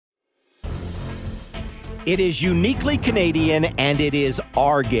It is uniquely Canadian, and it is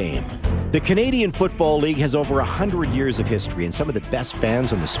our game. The Canadian Football League has over 100 years of history and some of the best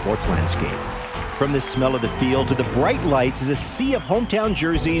fans on the sports landscape. From the smell of the field to the bright lights as a sea of hometown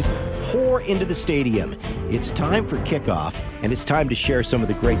jerseys pour into the stadium. It's time for kickoff, and it's time to share some of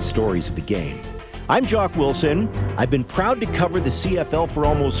the great stories of the game. I'm Jock Wilson. I've been proud to cover the CFL for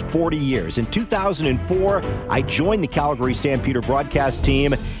almost 40 years. In 2004, I joined the Calgary Stampeder broadcast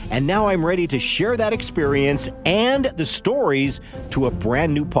team, and now I'm ready to share that experience and the stories to a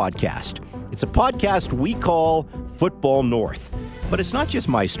brand new podcast. It's a podcast we call Football North. But it's not just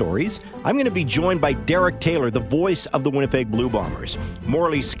my stories. I'm going to be joined by Derek Taylor, the voice of the Winnipeg Blue Bombers.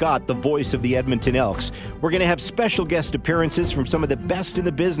 Morley Scott, the voice of the Edmonton Elks. We're going to have special guest appearances from some of the best in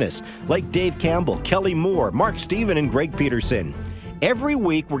the business, like Dave Campbell, Kelly Moore, Mark Stephen, and Greg Peterson. Every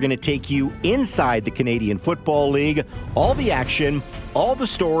week, we're going to take you inside the Canadian Football League, all the action, all the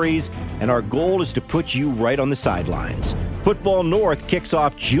stories, and our goal is to put you right on the sidelines. Football North kicks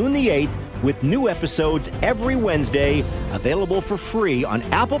off June the 8th with new episodes every Wednesday, available for free on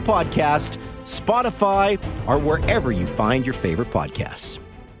Apple Podcasts, Spotify, or wherever you find your favorite podcasts.